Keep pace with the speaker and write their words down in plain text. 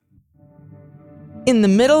In the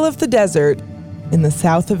middle of the desert, in the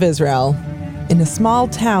south of Israel, in a small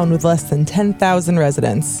town with less than 10,000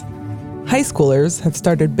 residents, high schoolers have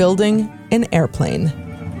started building an airplane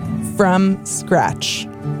from scratch.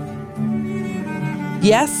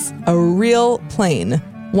 Yes, a real plane,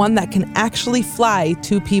 one that can actually fly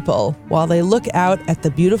two people while they look out at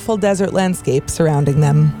the beautiful desert landscape surrounding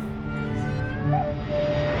them.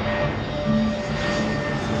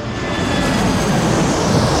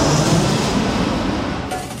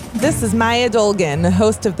 This is Maya Dolgin,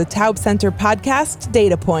 host of the Taub Center podcast,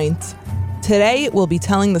 Data Point. Today, we'll be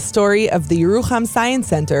telling the story of the Yerucham Science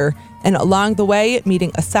Center, and along the way,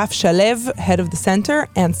 meeting Asaf Shalev, head of the center,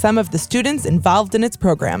 and some of the students involved in its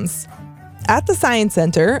programs. At the Science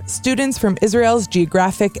Center, students from Israel's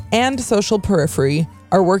geographic and social periphery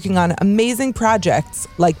are working on amazing projects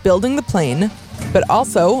like building the plane, but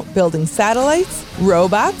also building satellites,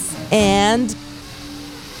 robots, and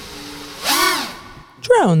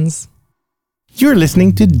drones. You're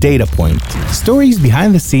listening to Data Point, stories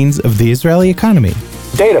behind the scenes of the Israeli economy.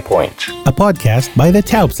 Data Point, a podcast by the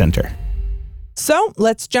Taub Center. So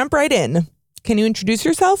let's jump right in. Can you introduce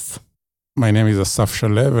yourself? My name is Asaf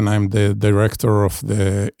Shalev, and I'm the director of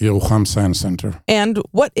the Yerucham Science Center. And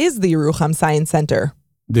what is the Yerucham Science Center?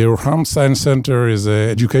 The Yerucham Science Center is an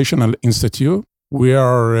educational institute. We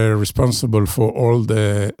are responsible for all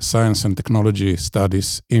the science and technology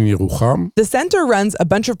studies in Yerucham. The center runs a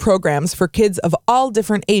bunch of programs for kids of all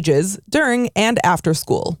different ages during and after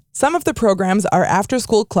school. Some of the programs are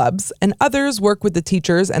after-school clubs, and others work with the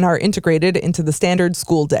teachers and are integrated into the standard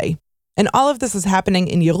school day. And all of this is happening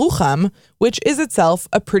in Yerucham, which is itself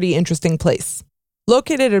a pretty interesting place.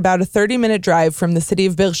 Located about a 30-minute drive from the city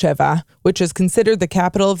of Beersheva, which is considered the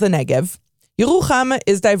capital of the Negev, Yerucham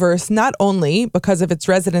is diverse not only because of its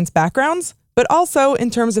residents' backgrounds, but also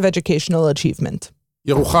in terms of educational achievement.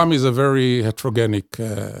 Yerucham is a very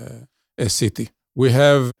heterogenic city. We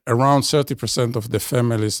have around 30% of the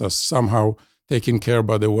families are somehow taken care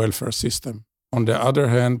by the welfare system. On the other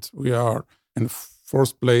hand, we are in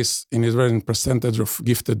fourth place in Israel in percentage of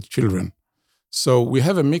gifted children. So we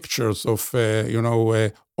have a mixture of,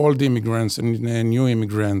 old immigrants and new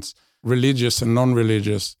immigrants, religious and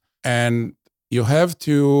non-religious. And you have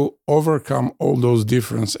to overcome all those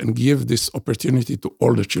differences and give this opportunity to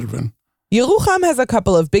all the children. Yerucham has a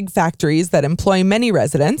couple of big factories that employ many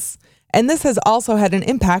residents, and this has also had an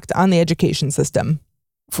impact on the education system.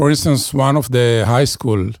 For instance, one of the high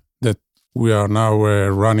school that we are now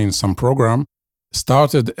running some program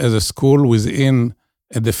started as a school within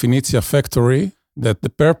a Definitia factory that the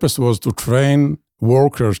purpose was to train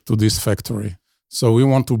workers to this factory. So we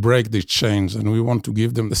want to break the chains and we want to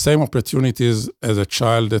give them the same opportunities as a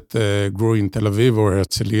child that grew in Tel Aviv or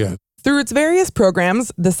Herzliya. Through its various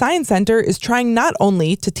programs, the Science Center is trying not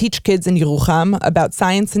only to teach kids in Yerucham about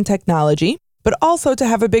science and technology, but also to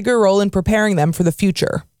have a bigger role in preparing them for the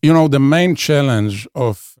future. You know, the main challenge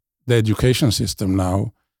of the education system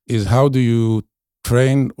now is how do you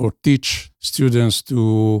train or teach students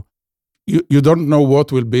to... You don't know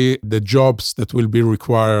what will be the jobs that will be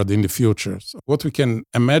required in the future. So what we can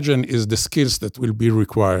imagine is the skills that will be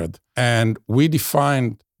required. And we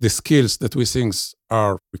defined the skills that we think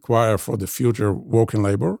are required for the future working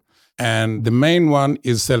labor. And the main one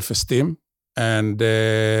is self-esteem and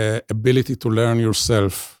the ability to learn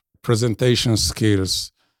yourself, presentation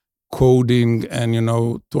skills, coding, and,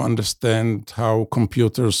 to understand how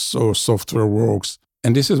computers or software works.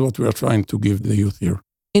 And this is what we are trying to give the youth here.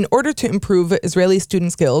 In order to improve Israeli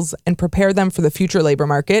student skills and prepare them for the future labor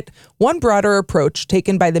market, one broader approach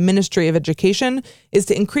taken by the Ministry of Education is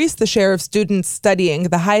to increase the share of students studying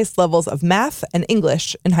the highest levels of math and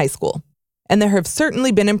English in high school. And there have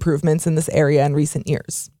certainly been improvements in this area in recent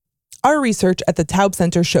years. Our research at the Taub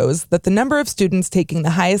Center shows that the number of students taking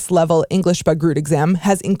the highest level English Bagrut exam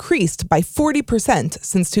has increased by 40%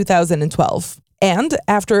 since 2012. And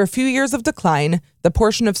after a few years of decline, the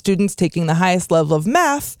portion of students taking the highest level of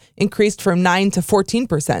math increased from 9 to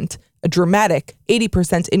 14%, a dramatic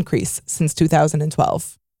 80% increase since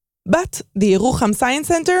 2012. But the Yerucham Science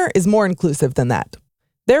Center is more inclusive than that.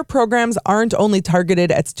 Their programs aren't only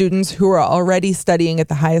targeted at students who are already studying at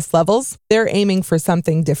the highest levels, they're aiming for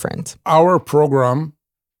something different. Our program,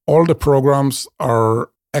 all the programs are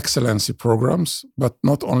excellency programs, but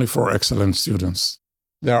not only for excellent students.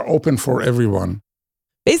 They are open for everyone.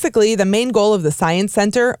 Basically, the main goal of the Science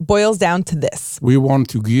Center boils down to this. We want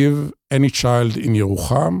to give any child in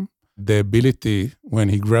Yerucham the ability, when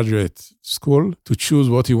he graduates school, to choose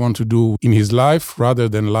what he wants to do in his life rather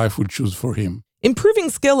than life will choose for him. Improving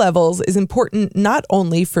skill levels is important not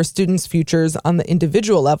only for students' futures on the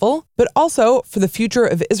individual level, but also for the future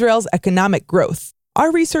of Israel's economic growth.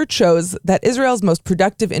 Our research shows that Israel's most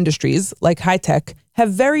productive industries, like high-tech,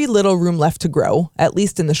 have very little room left to grow, at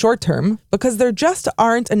least in the short term, because there just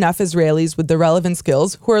aren't enough Israelis with the relevant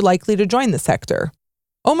skills who are likely to join the sector.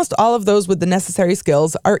 Almost all of those with the necessary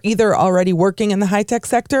skills are either already working in the high-tech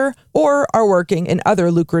sector or are working in other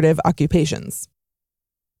lucrative occupations.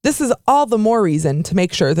 This is all the more reason to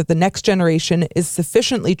make sure that the next generation is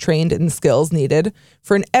sufficiently trained in the skills needed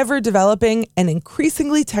for an ever-developing and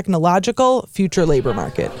increasingly technological future labor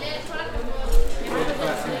market.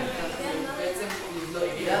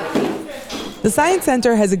 The Science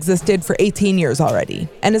Center has existed for 18 years already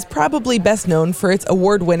and is probably best known for its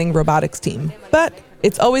award-winning robotics team, but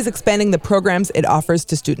it's always expanding the programs it offers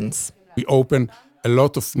to students. We open a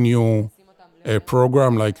lot of new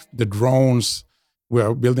programs like the drones. We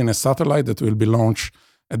are building a satellite that will be launched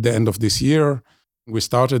at the end of this year. We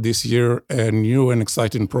started this year a new and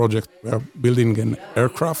exciting project. We are building an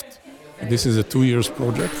aircraft. This is a 2-year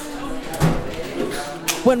project.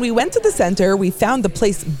 When we went to the center, we found the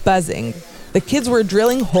place buzzing. The kids were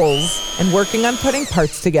drilling holes and working on putting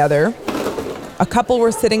parts together. A couple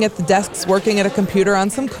were sitting at the desks working at a computer on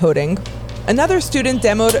some coding. Another student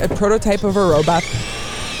demoed a prototype of a robot.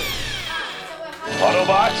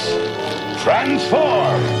 Autobots,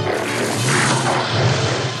 transform!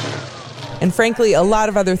 And frankly, a lot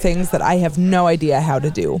of other things that I have no idea how to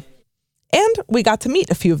do. And we got to meet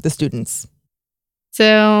a few of the students.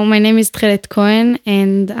 So my name is Tchelet Cohen,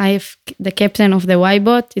 and I'm the captain of the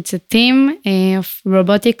Y-Bot. It's a team of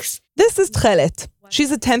robotics. This is Tchelet. She's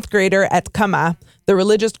a 10th grader at Kama, the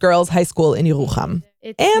religious girls' high school in Yerucham.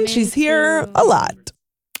 And she's here a lot.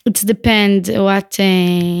 It depends what,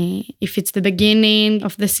 if it's the beginning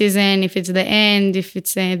of the season, if it's the end, if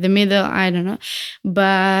it's the middle, I don't know.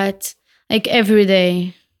 But like every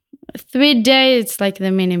day, 3 days, it's like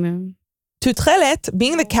the minimum. To Tchelet,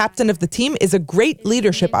 being the captain of the team is a great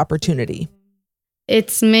leadership opportunity.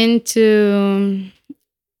 It's meant to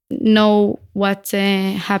know what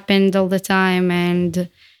happened all the time and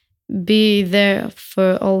be there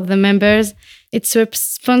for all the members. It's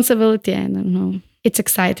responsibility, I don't know. It's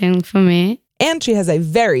exciting for me. And she has a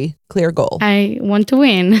very clear goal. I want to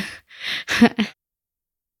win.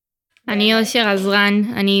 אני אושר עזרן,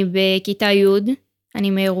 אני בכיתה י', אני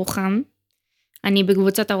מירוחם, אני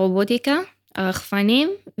בקבוצת הרובוטיקה, הרחפנים,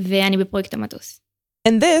 ואני בפרויקט המטוס.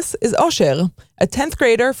 And this is Osher, a 10th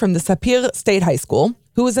grader from the Sapir State High School,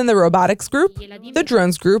 who is in the robotics group, the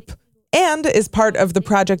drones group, and is part of the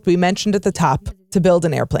project we mentioned at the top to build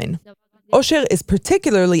an airplane. Osher is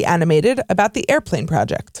particularly animated about the airplane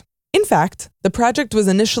project. In fact, the project was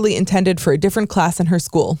initially intended for a different class in her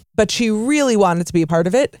school, but she really wanted to be a part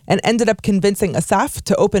of it and ended up convincing Asaf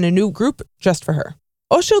to open a new group just for her.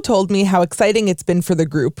 Osher told me how exciting it's been for the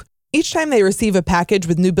group. Each time they receive a package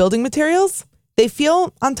with new building materials, they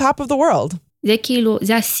feel on top of the world. We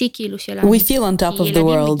feel on top of the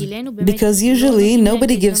world because usually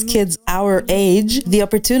nobody gives kids our age the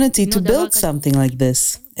opportunity to build something like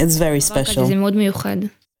this. It's very special.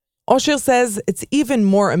 Osher says it's even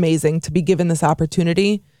more amazing to be given this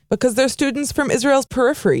opportunity because they're students from Israel's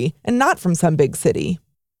periphery and not from some big city.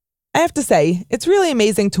 I have to say, it's really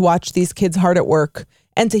amazing to watch these kids hard at work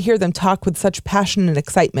and to hear them talk with such passion and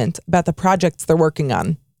excitement about the projects they're working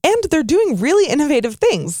on. And they're doing really innovative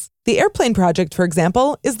things. The airplane project, for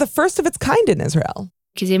example, is the first of its kind in Israel.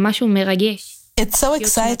 It's so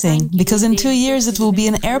exciting because in 2 years it will be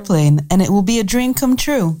an airplane and it will be a dream come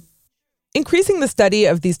true. Increasing the study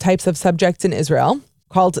of these types of subjects in Israel,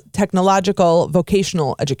 called technological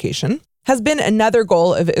vocational education, has been another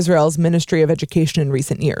goal of Israel's Ministry of Education in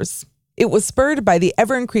recent years. It was spurred by the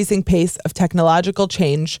ever-increasing pace of technological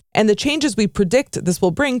change and the changes we predict this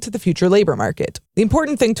will bring to the future labor market. The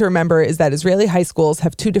important thing to remember is that Israeli high schools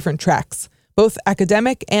have 2 different tracks, both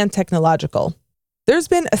academic and technological. There's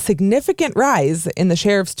been a significant rise in the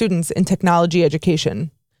share of students in technology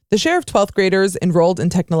education. The share of 12th graders enrolled in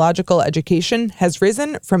technological education has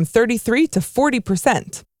risen from 33% to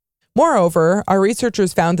 40%. Moreover, our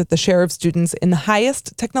researchers found that the share of students in the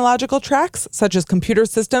highest technological tracks, such as computer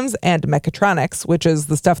systems and mechatronics, which is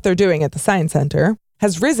the stuff they're doing at the Science Center,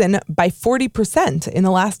 has risen by 40% in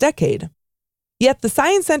the last decade. Yet the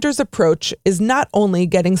Science Center's approach is not only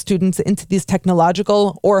getting students into these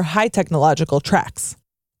technological or high technological tracks.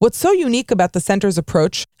 What's so unique about the center's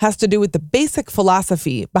approach has to do with the basic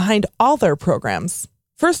philosophy behind all their programs.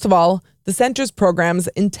 First of all, the center's programs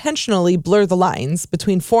intentionally blur the lines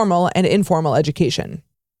between formal and informal education.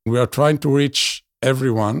 We are trying to reach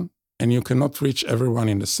everyone, and you cannot reach everyone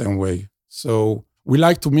in the same way. So we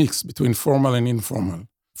like to mix between formal and informal.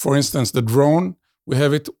 For instance, the drone, we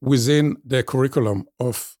have it within the curriculum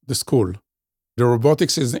of the school. The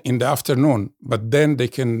robotics is in the afternoon, but then they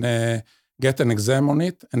can get an exam on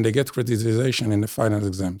it and they get criticization in the final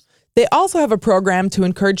exams. They also have a program to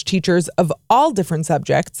encourage teachers of all different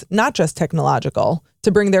subjects, not just technological,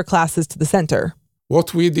 to bring their classes to the center.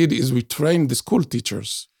 What we did is we trained the school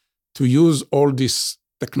teachers to use all these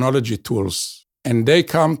technology tools. And they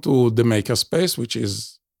come to the makerspace, which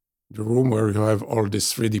is the room where you have all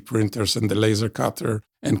these 3D printers and the laser cutter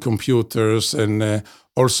and computers and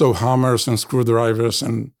also hammers and screwdrivers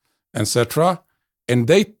and etc. And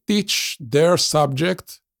they teach their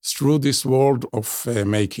subject through this world of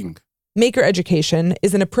making. Maker education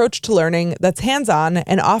is an approach to learning that's hands-on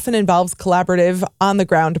and often involves collaborative,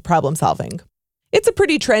 on-the-ground problem solving. It's a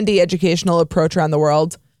pretty trendy educational approach around the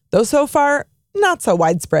world, though so far, not so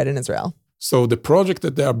widespread in Israel. So the project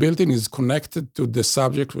that they are building is connected to the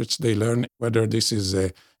subject which they learn, whether this is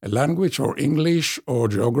a language or English or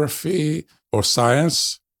geography or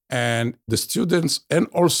science. And the students and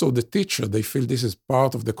also the teacher, they feel this is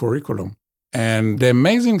part of the curriculum. And the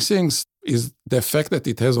amazing thing is the effect that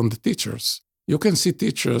it has on the teachers. You can see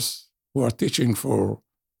teachers who are teaching for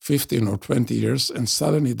 15 or 20 years and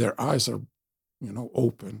suddenly their eyes are,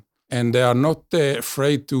 open. And they are not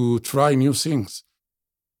afraid to try new things.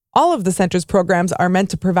 All of the center's programs are meant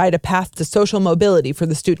to provide a path to social mobility for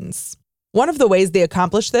the students. One of the ways they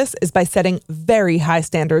accomplish this is by setting very high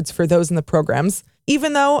standards for those in the programs,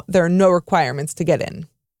 even though there are no requirements to get in.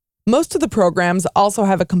 Most of the programs also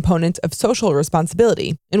have a component of social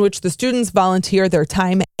responsibility, in which the students volunteer their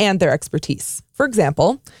time and their expertise. For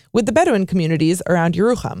example, with the Bedouin communities around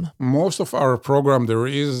Yerucham. Most of our program, there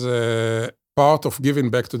is a part of giving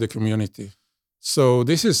back to the community. So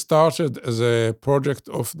this is started as a project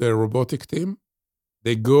of the robotic team.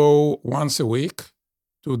 They go once a week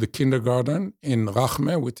to the kindergarten in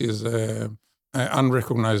Rachme, which is an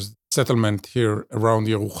unrecognized settlement here around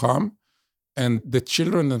Yerucham. And the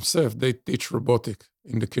children themselves, they teach robotic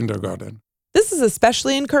in the kindergarten. This is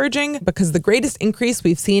especially encouraging because the greatest increase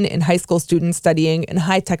we've seen in high school students studying in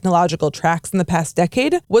high technological tracks in the past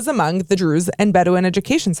decade was among the Druze and Bedouin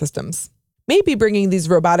education systems. Maybe bringing these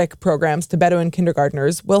robotic programs to Bedouin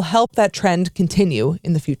kindergartners will help that trend continue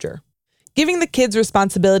in the future. Giving the kids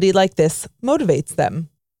responsibility like this motivates them.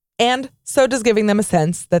 And so does giving them a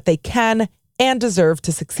sense that they can and deserve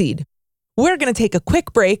to succeed. We're going to take a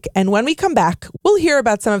quick break, and when we come back, we'll hear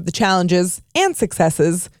about some of the challenges and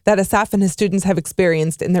successes that Asaf and his students have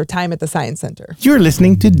experienced in their time at the Science Center. You're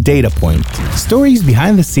listening to Data Point, stories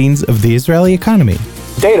behind the scenes of the Israeli economy.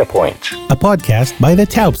 Data Point, a podcast by the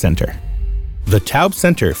Taub Center. The Taub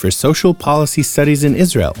Center for Social Policy Studies in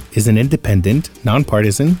Israel is an independent,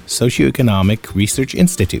 nonpartisan, socioeconomic research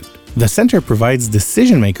institute. The center provides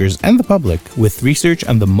decision-makers and the public with research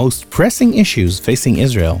on the most pressing issues facing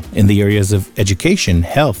Israel in the areas of education,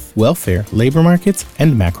 health, welfare, labor markets,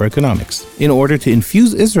 and macroeconomics, in order to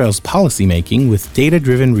infuse Israel's policymaking with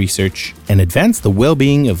data-driven research and advance the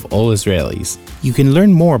well-being of all Israelis. You can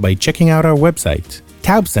learn more by checking out our website,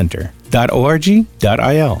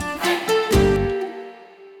 taubcenter.org.il.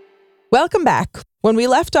 Welcome back. When we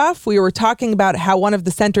left off, we were talking about how one of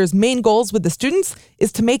the center's main goals with the students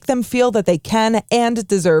is to make them feel that they can and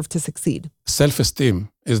deserve to succeed. Self-esteem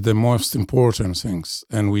is the most important thing,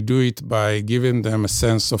 and we do it by giving them a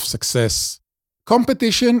sense of success.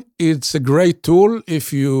 Competition is a great tool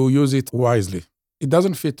if you use it wisely. It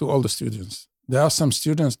doesn't fit to all the students. There are some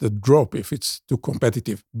students that drop if it's too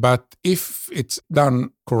competitive, but if it's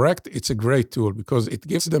done correct, it's a great tool because it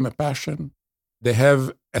gives them a passion. They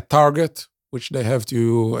have a target which they have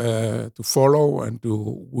to follow and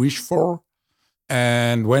to wish for.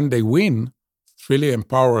 And when they win, it really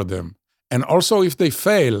empower them. And also if they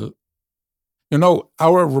fail,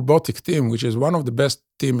 our robotic team, which is one of the best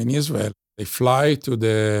teams in Israel, they fly to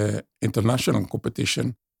the international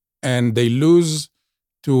competition and they lose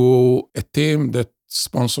to a team that's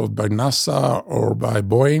sponsored by NASA or by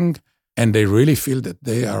Boeing, and they really feel that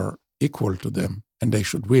they are equal to them and they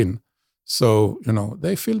should win. So,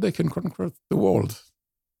 they feel they can conquer the world.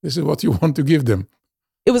 This is what you want to give them.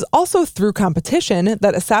 It was also through competition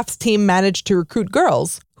that Asaf's team managed to recruit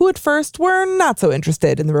girls who at first were not so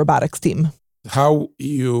interested in the robotics team. How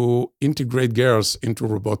you integrate girls into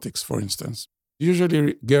robotics, for instance.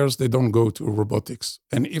 Usually girls, they don't go to robotics.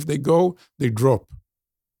 And if they go, they drop.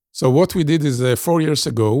 So what we did is 4 years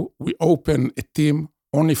ago, we opened a team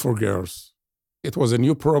only for girls. It was a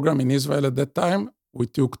new program in Israel at that time. We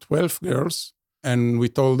took 12 girls and we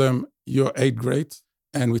told them, you're 8th grade.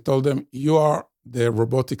 And we told them, you are the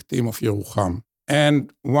robotic team of Yerucham.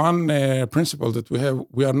 And one principle that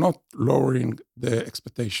we are not lowering the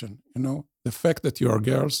expectation. The fact that you are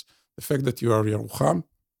girls, the fact that you are Yerucham,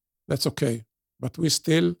 that's okay. But we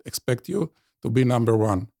still expect you to be number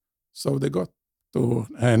one. So they got to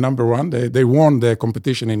number one. They won the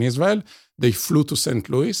competition in Israel. They flew to St.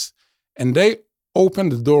 Louis, and they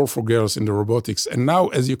opened the door for girls in the robotics. And now,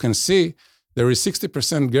 as you can see, there is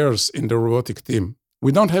 60% girls in the robotic team.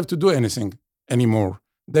 We don't have to do anything anymore.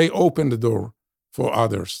 They open the door for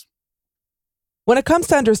others. When it comes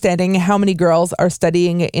to understanding how many girls are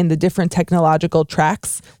studying in the different technological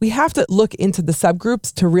tracks, we have to look into the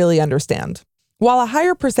subgroups to really understand. While a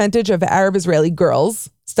higher percentage of Arab Israeli girls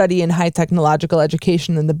study in high technological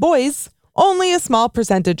education than the boys, only a small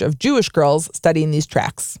percentage of Jewish girls study in these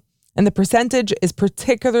tracks. And the percentage is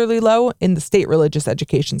particularly low in the state religious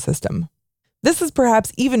education system. This is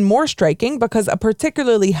perhaps even more striking because a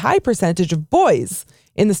particularly high percentage of boys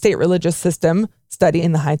in the state religious system study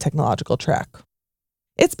in the high technological track.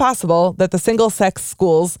 It's possible that the single-sex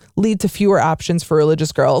schools lead to fewer options for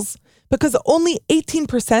religious girls because only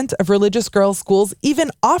 18% of religious girls' schools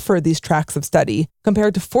even offer these tracks of study,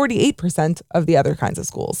 compared to 48% of the other kinds of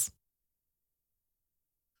schools.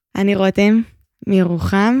 אני רותם,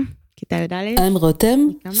 מירוחם, כיתה י"א. I'm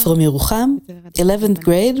Rotem, from Yerucham, 11th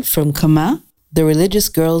grade, from Kama, the religious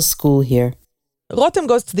girls' school here. Rotem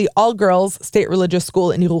goes to the all-girls state religious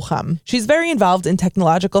school in Yerucham. She's very involved in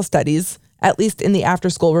technological studies, at least in the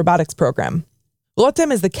after-school robotics program.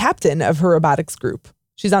 Rotem is the captain of her robotics group.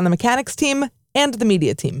 She's on the mechanics team and the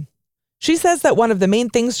media team. She says that one of the main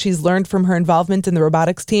things she's learned from her involvement in the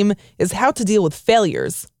robotics team is how to deal with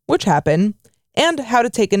failures, which happen, and how to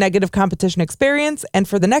take a negative competition experience and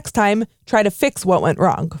for the next time, try to fix what went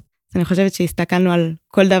wrong. אני חושבת שהסתכלנו על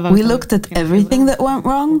כל דבר. We looked at everything that went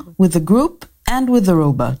wrong with the group and with the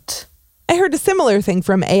robot. I heard a similar thing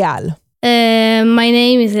from Eyal. My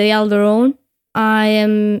name is Eyal Doron. I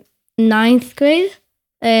am 9th grade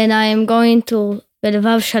and I am going to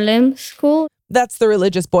Belevav Shalem school. That's the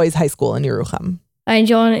religious boys' high school in Yerucham. I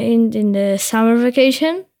joined in the summer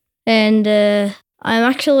vacation and I'm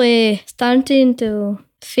actually starting to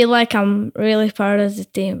feel like I'm really part of the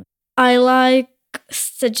team. I like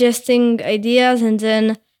suggesting ideas and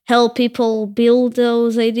then help people build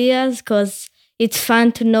those ideas because it's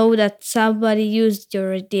fun to know that somebody used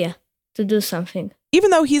your idea to do something.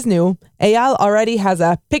 Even though he's new, Eyal already has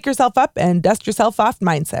a pick yourself up and dust yourself off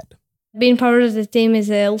mindset. Being part of the team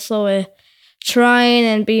is also a trying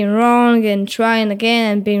and being wrong and trying again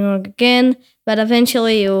and being wrong again, but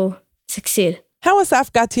eventually you succeed. How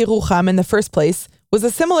Asaf got to Yerucham in the first place was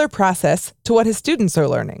a similar process to what his students are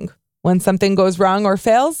learning. When something goes wrong or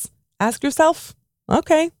fails, ask yourself,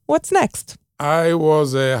 okay, what's next? I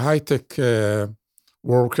was a high-tech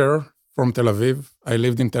worker from Tel Aviv. I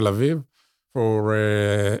lived in Tel Aviv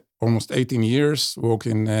for almost 18 years, worked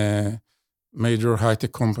in major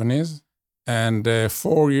high-tech companies. And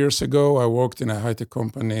 4 years ago, I worked in a high-tech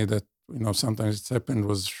company that, sometimes it's happened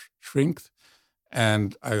was shrinked.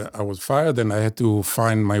 And I was fired and I had to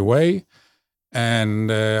find my way.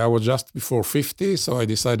 And I was just before 50, so I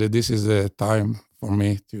decided this is a time for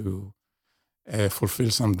me to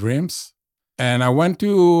fulfill some dreams. And I went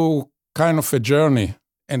to kind of a journey.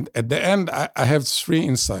 And at the end, I have 3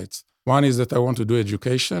 insights. One is that I want to do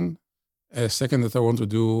education. Second, that I want to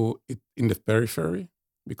do it in the periphery,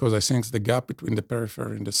 because I think the gap between the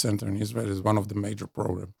periphery and the center in Israel is one of the major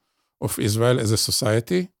problems of Israel as a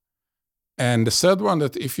society. And the third one,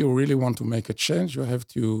 that if you really want to make a change, you have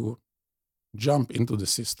to jump into the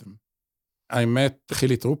system. I met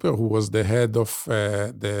Chili Trooper, who was the head of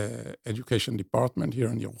the education department here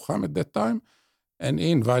in Yerucham at that time, and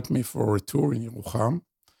he invited me for a tour in Yerucham.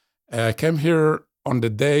 I came here on the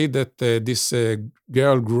day that this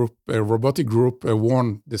girl group, robotic group,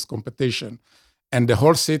 won this competition. And the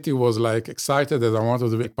whole city was excited that I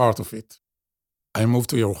wanted to be part of it. I moved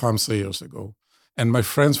to Yerucham 3 years ago. And my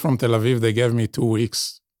friends from Tel Aviv, they gave me 2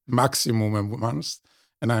 weeks, maximum a month.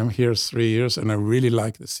 And I'm here 3 years, and I really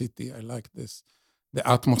like the city. I like the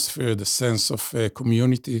atmosphere, the sense of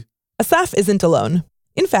community. Asaf isn't alone.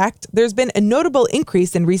 In fact, there's been a notable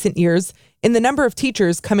increase in recent years in the number of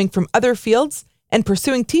teachers coming from other fields and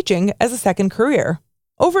pursuing teaching as a second career.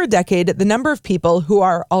 Over a decade, the number of people who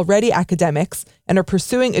are already academics and are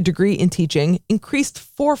pursuing a degree in teaching increased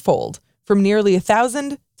 4-fold, from nearly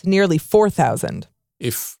 1,000 to nearly 4,000.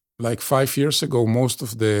 If 5 years ago, most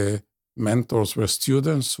of the mentors were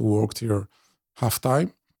students who worked here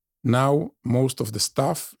half-time, now most of the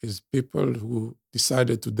staff is people who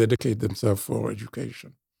decided to dedicate themselves for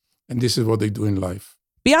education. And this is what they do in life.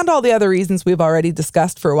 Beyond all the other reasons we've already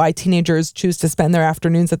discussed for why teenagers choose to spend their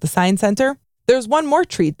afternoons at the Science Center, There's one more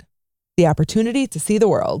treat, the opportunity to see the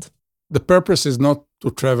world. The purpose is not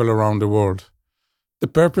to travel around the world. The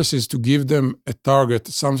purpose is to give them a target,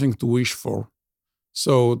 something to wish for.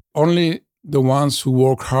 So only the ones who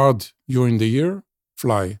work hard during the year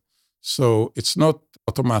fly. So it's not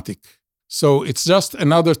automatic. So it's just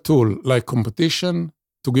another tool like competition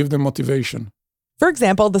to give them motivation. For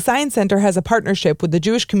example, the Science Center has a partnership with the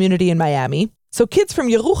Jewish community in Miami. So kids from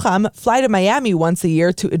Yerucham fly to Miami once a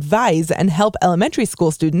year to advise and help elementary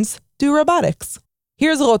school students do robotics.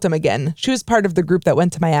 Here's Rotem again. She was part of the group that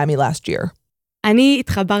went to Miami last year. אני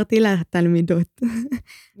התחברתי לתלמידות.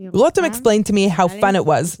 Rotem explained to me how fun it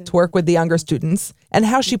was to work with the younger students and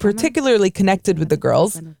how she particularly connected with the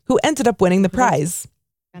girls who ended up winning the prize.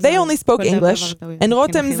 They only spoke English, and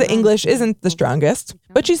Rotem's English isn't the strongest,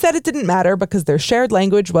 but she said it didn't matter because their shared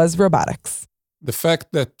language was robotics. The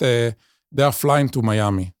fact that they are flying to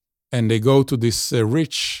Miami and they go to these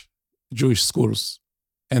rich Jewish schools,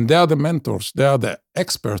 and they are the mentors, they are the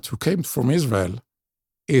experts who came from Israel.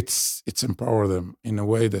 It's empower them in a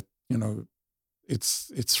way that,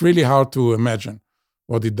 it's really hard to imagine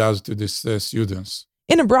what it does to these students.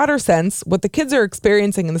 In a broader sense, what the kids are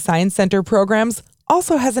experiencing in the Science Center programs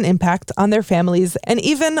also has an impact on their families and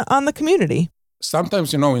even on the community.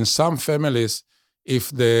 Sometimes, in some families, if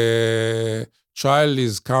the child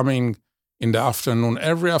is coming in the afternoon,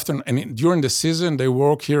 every afternoon, and during the season, they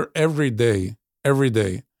work here every day.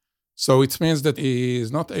 So it means that he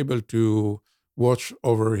is not able to watch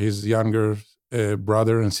over his younger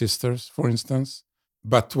brother and sisters, for instance.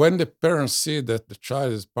 But when the parents see that the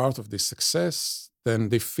child is part of the success, then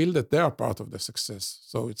they feel that they are part of the success.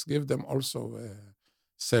 So it's give them also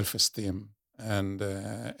self-esteem. And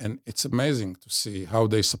it's amazing to see how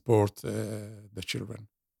they support the children.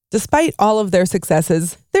 Despite all of their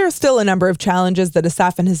successes, there are still a number of challenges that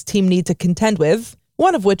Asaf and his team need to contend with,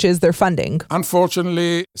 one of which is their funding.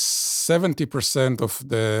 Unfortunately, 70% of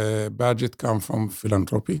the budget come from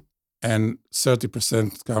philanthropy and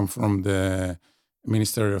 30% come from the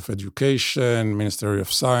Ministry of Education, Ministry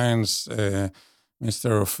of Science,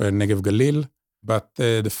 Ministry of Negev Galil. But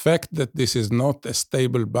the fact that this is not a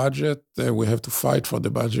stable budget, we have to fight for the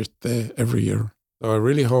budget every year. So I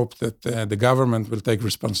really hope that the government will take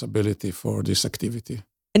responsibility for this activity.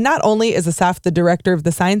 And not only is Asaf the director of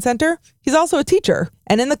the Science Center, he's also a teacher.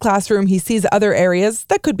 And in the classroom, he sees other areas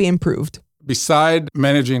that could be improved. Beside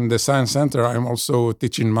managing the Science Center, I'm also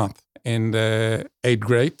teaching math in the 8th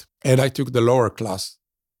grade. And I took the lower class.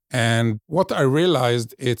 And what I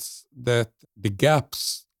realized is that the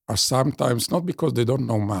gaps are sometimes not because they don't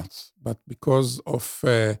know math, but because of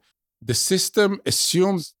the system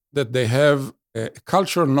assumes that they have a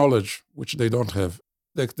cultural knowledge, which they don't have.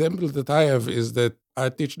 The example that I have is that I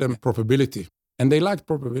teach them probability. And they like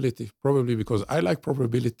probability, probably because I like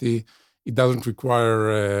probability. It doesn't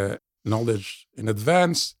require knowledge in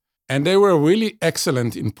advance. And they were really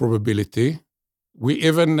excellent in probability. We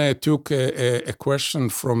even took a question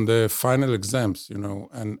from the final exams,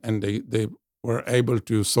 and they were able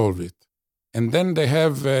to solve it. And then they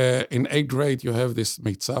have, in 8th grade, you have this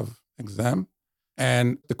Meitzav exam.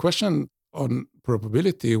 And the question on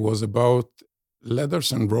probability was about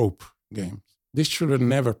leathers and rope games. These children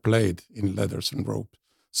never played in leathers and rope.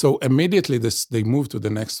 So immediately they moved to the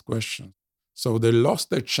next question. So they lost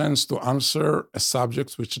their chance to answer a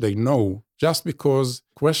subject which they know just because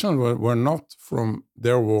questions were not from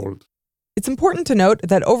their world. It's important to note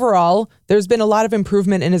that overall, there's been a lot of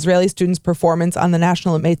improvement in Israeli students' performance on the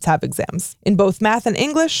national Meitzav exams, in both math and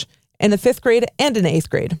English, in the 5th grade and in 8th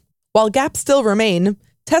grade. While gaps still remain,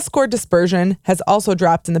 test score dispersion has also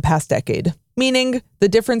dropped in the past decade, meaning the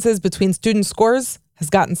differences between student scores has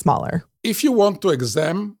gotten smaller. If you want to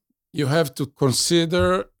exam, you have to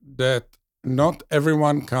consider that not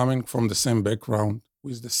everyone coming from the same background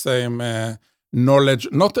with the same knowledge,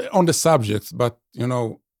 not on the subjects, but,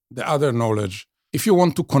 the other knowledge. If you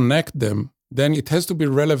want to connect them, then it has to be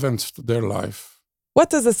relevant to their life. What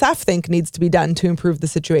does Asaf think needs to be done to improve the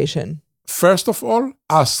situation? First of all,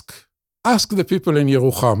 ask. Ask the people in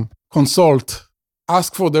Yerucham. Consult.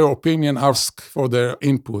 Ask for their opinion. Ask for their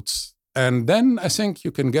inputs. And then I think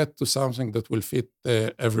you can get to something that will fit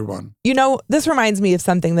everyone. This reminds me of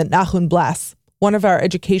something that Nahum Blass, one of our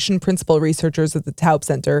education principal researchers at the Taub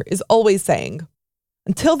Center, is always saying.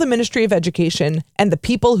 Until the Ministry of Education and the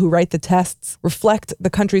people who write the tests reflect the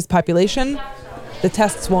country's population, the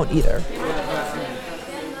tests won't either.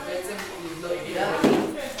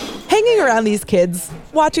 Hanging around these kids,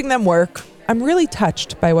 watching them work, I'm really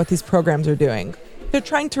touched by what these programs are doing. They're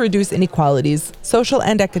trying to reduce inequalities, social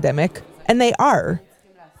and academic, and they are.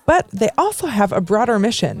 But they also have a broader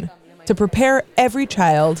mission, to prepare every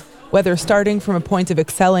child whether starting from a point of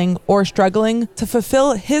excelling or struggling to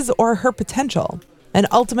fulfill his or her potential. And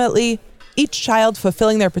ultimately, each child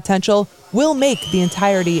fulfilling their potential will make the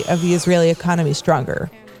entirety of the Israeli economy stronger.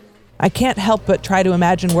 I can't help but try to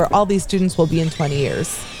imagine where all these students will be in 20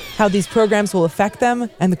 years, how these programs will affect them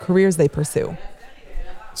and the careers they pursue.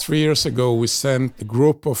 3 years ago, we sent a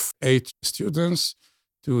group of 8 students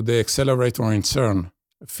to the accelerator in CERN,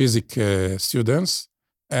 physics students.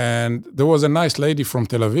 And there was a nice lady from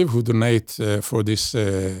Tel Aviv who donated for this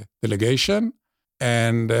delegation.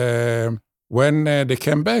 And when they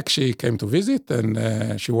came back, she came to visit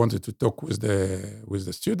and she wanted to talk with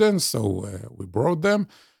the students. So we brought them.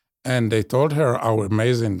 And they told her how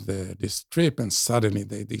amazing this trip, and suddenly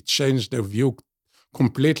they changed their view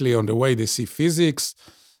completely on the way they see physics,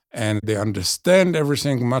 and they understand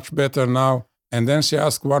everything much better now. And then she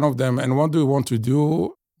asked one of them, and what do you want to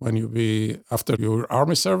do when you be after your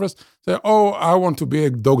army service? They said, oh, I want to be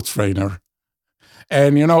a dog trainer.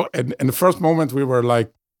 And, in the first moment, we were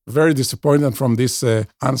like very disappointed from this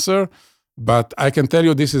answer. But I can tell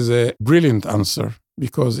you this is a brilliant answer,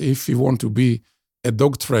 because if you want to be a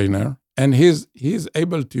dog trainer, and he's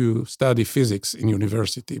able to study physics in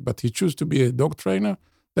university, but he chooses to be a dog trainer,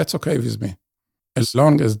 that's okay with me, as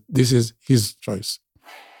long as this is his choice.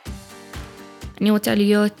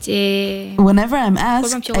 Whenever I'm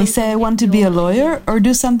asked, I say I want to be a lawyer or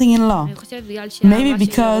do something in law. Maybe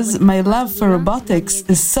because my love for robotics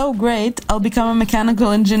is so great, I'll become a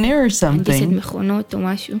mechanical engineer or something.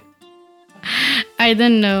 I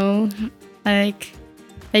don't know. I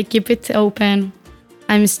keep it open.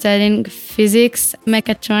 I'm studying physics,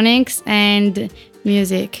 mechatronics, and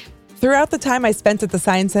music. Throughout the time I spent at the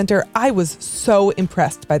Science Center, I was so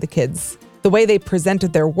impressed by the kids. The way they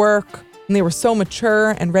presented their work, and they were so mature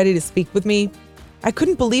and ready to speak with me. I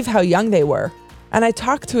couldn't believe how young they were. And I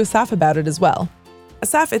talked to Asaf about it as well.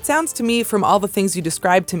 Asaf, it sounds to me from all the things you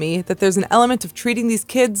described to me that there's an element of treating these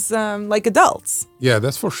kids like adults. Yeah,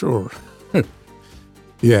 that's for sure.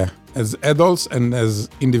 Yeah, as adults and as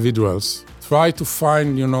individuals. Try to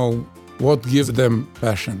find, what gives them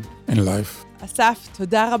passion in life. Asaf,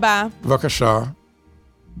 toda rabba. Bavakasha.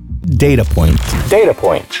 Data Point. Data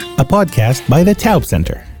Point. A podcast by the Taub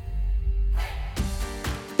Center.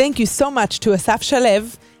 Thank you so much to Asaf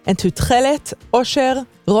Shalev and to Tchelet, Osher,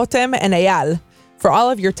 Rotem, and Eyal for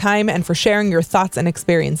all of your time and for sharing your thoughts and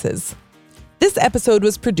experiences. This episode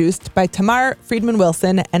was produced by Tamar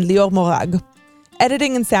Friedman-Wilson and Lior Morag.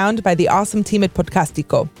 Editing and sound by the awesome team at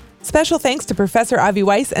Podcastico. Special thanks to Professor Avi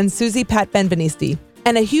Weiss and Susie Pat Benvenisti.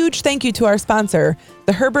 And a huge thank you to our sponsor,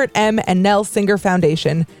 the Herbert M. and Nell Singer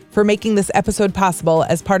Foundation, for making this episode possible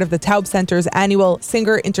as part of the Taub Center's annual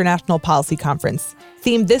Singer International Policy Conference,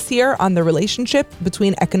 themed this year on the relationship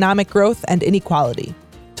between economic growth and inequality.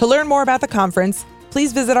 To learn more about the conference,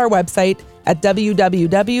 please visit our website at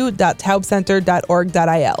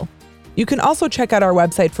www.taubcenter.org.il. You can also check out our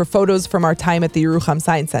website for photos from our time at the Yerucham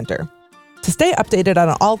Science Center. To stay updated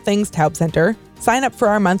on all things Taub Center, sign up for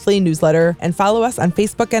our monthly newsletter and follow us on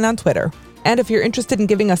Facebook and on Twitter. And if you're interested in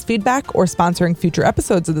giving us feedback or sponsoring future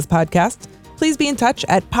episodes of this podcast, please be in touch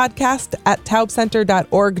at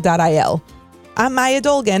podcast@taubcenter.org.il. I'm Maya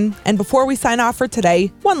Dolgan, and before we sign off for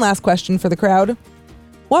today, one last question for the crowd.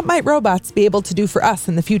 What might robots be able to do for us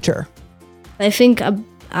in the future? I think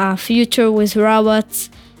a future with robots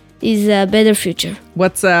is a better future.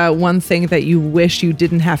 What's one thing that you wish you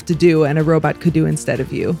didn't have to do and a robot could do instead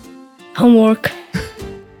of you? Homework.